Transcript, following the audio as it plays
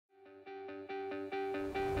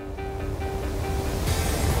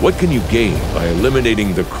What can you gain by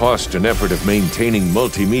eliminating the cost and effort of maintaining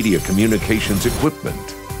multimedia communications equipment?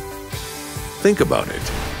 Think about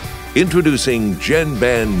it. Introducing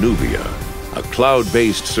GENBAND Nuvia, a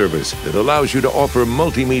cloud-based service that allows you to offer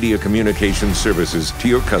multimedia communication services to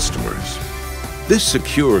your customers. This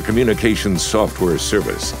secure communications software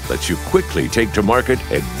service lets you quickly take to market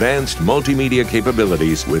advanced multimedia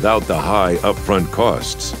capabilities without the high upfront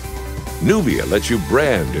costs. Nuvia lets you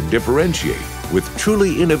brand and differentiate with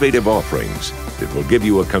truly innovative offerings that will give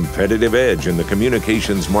you a competitive edge in the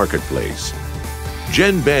communications marketplace.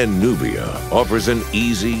 GENBAND Nuvia offers an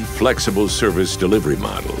easy, flexible service delivery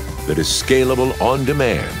model that is scalable on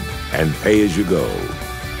demand and pay-as-you-go.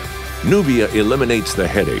 Nuvia eliminates the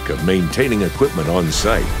headache of maintaining equipment on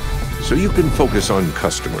site, so you can focus on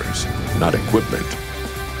customers, not equipment.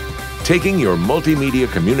 Taking your multimedia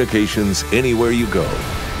communications anywhere you go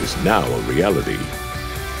is now a reality.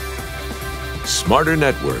 Smarter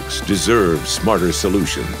networks deserve smarter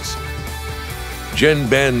solutions.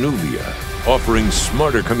 GENBAND Nuvia, offering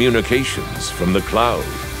smarter communications from the cloud.